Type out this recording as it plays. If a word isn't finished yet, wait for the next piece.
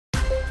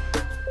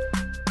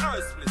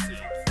explicit.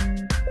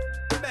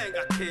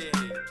 Mega King.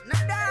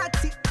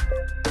 Nadati.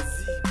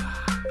 Ziba.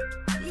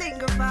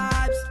 Lingo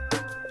vibes.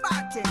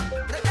 Batting.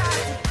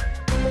 Nadati.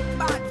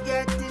 Bad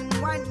getting,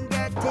 one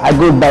getting. I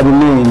go by the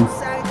name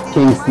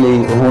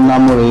Kingsley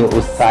Ohunamure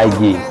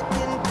Osagi,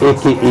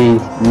 aka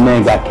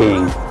Mega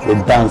King, the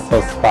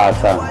dancer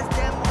Spartan.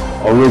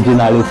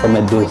 Originally from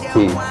Edo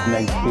State,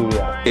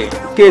 Nigeria.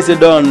 In case you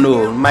don't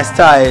know, my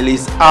style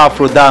is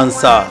Afro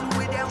dancer.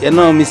 You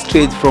know me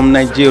straight from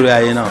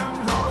Nigeria, you know.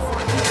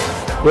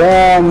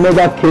 Yeah,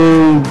 Mega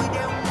King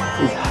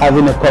is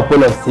having a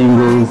couple of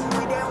singles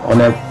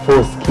on a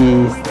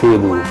 4-key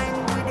stable.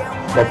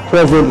 But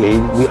presently,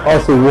 we're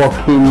also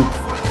working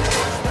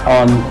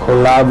on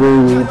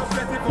collaborating with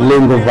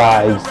Lingo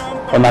Vybz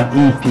on an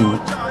EP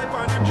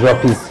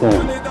dropping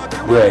soon.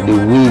 Yeah, the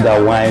Weed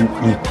and Wine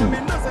EP.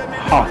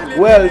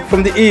 Well,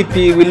 from the EP,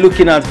 we're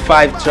looking at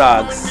 5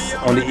 tracks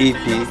on the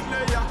EP.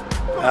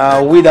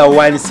 With a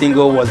Wine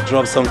single was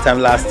dropped sometime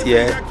last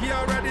year.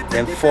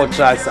 Then 4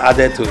 tracks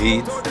added to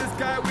it.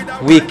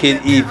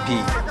 Wicked EP.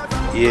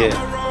 Yeah,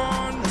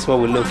 that's what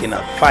we're looking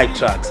at. 5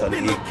 tracks on the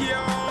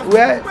EP.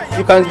 Well,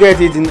 you can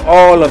get it in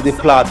all of the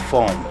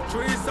platforms.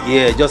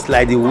 Yeah, just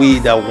like the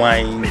Weed and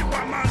Wine.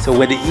 So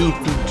when the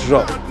EP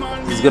drops,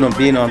 it's gonna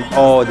be on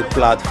all the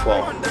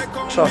platforms.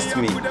 Trust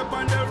me.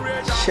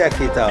 Check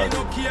it out.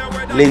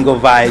 Lingo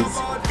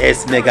Vybz,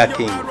 S Mega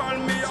King.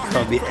 It's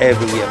gonna be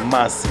everywhere,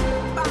 massive.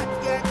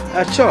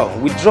 Sure,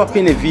 we're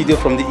dropping a video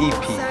from the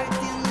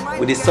EP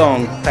with the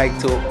song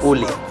titled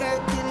Ole.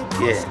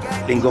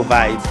 Yeah, Lingo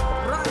Vybz,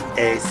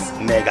 S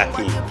Mega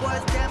King.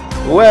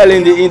 Well,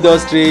 in the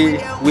industry,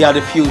 we are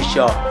the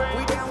future.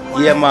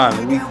 Yeah,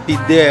 man, we've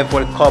been there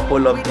for a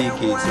couple of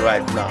decades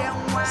right now.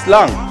 It's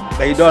long,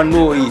 but you don't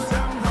know it.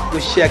 Go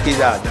check it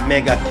out.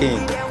 Mega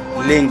King,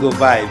 Lingo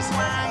Vybz.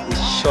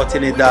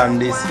 Shutting it down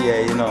this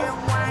year, you know.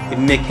 We're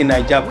making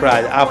Nigeria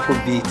pride,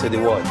 Afrobeat to the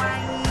world.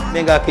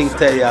 Mega King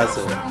tell you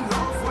so.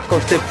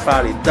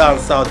 Contemporary,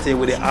 dance out here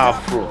with the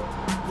Afro.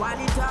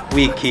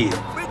 Wicked.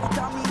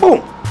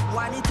 Boom.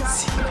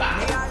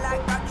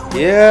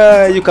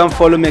 Yeah, you can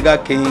follow Mega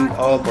King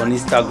up on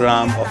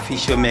Instagram,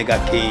 official Mega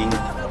King.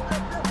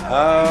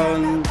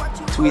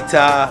 Twitter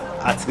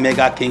at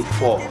Mega King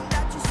 4.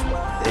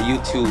 The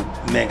YouTube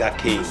Mega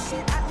King.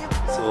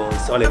 So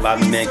it's all about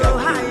Mega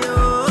King.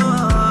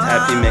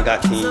 Happy Mega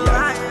King,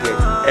 yeah, get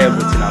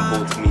everything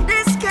about me.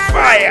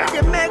 Fire!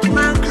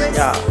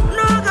 Yeah.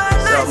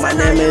 So my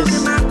name is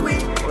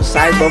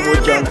Osai Bobo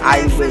John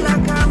Ivory,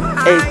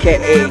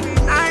 aka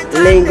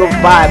Lingo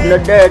Vibe, no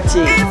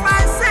dirty.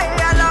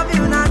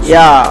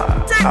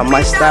 Yeah, and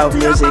my style of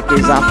music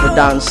is Afro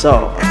dancer.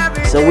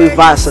 So we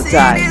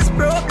versatile.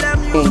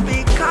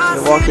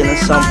 We're working on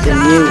something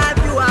new,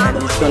 and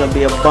it's gonna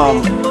be a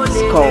bomb.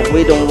 It's called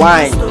We Don't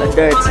Wine. No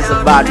dirty is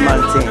a bad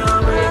man thing.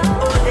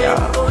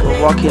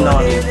 We're working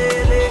on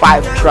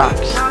 5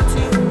 tracks.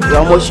 We're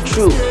almost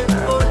through.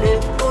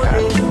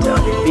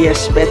 And be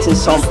expecting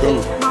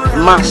something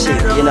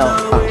massive, you know.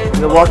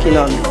 We're working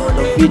on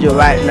the video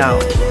right now.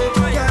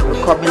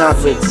 We're coming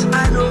out with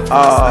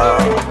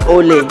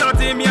Ole.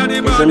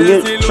 It's a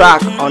new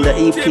track on the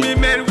EP.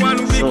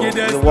 So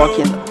we're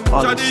working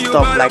on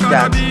stuff like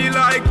that.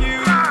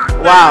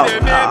 Wow.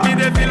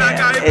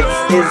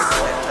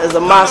 It's a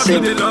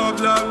massive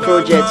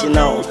project, you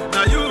know.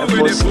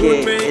 FOSK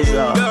is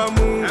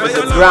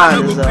a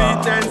brand, is a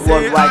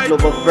worldwide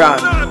global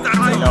brand.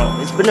 You know,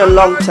 it's been a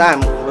long time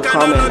we're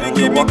coming and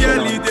we're working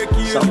on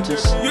something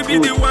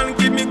good.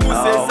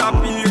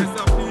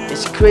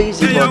 It's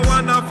crazy, but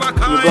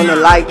you're gonna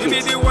like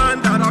it.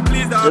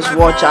 Just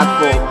watch out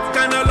for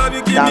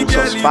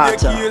Dancer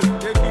Sparta,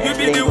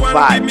 Lingo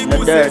Vybz,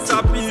 no dirty.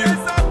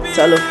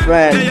 Tell a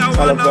friend,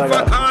 tell a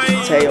brother,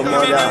 tell your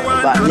mother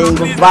about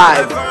Lingo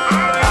Vybz.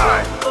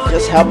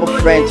 Just help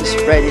a friend to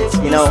spread it,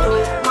 you know.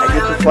 And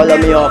you can follow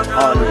me up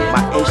on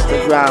my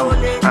Instagram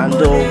and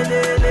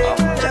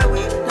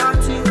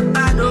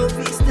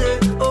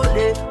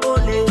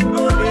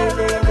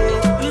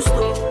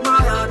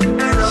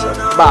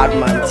bad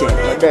man thing,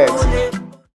 no dirty.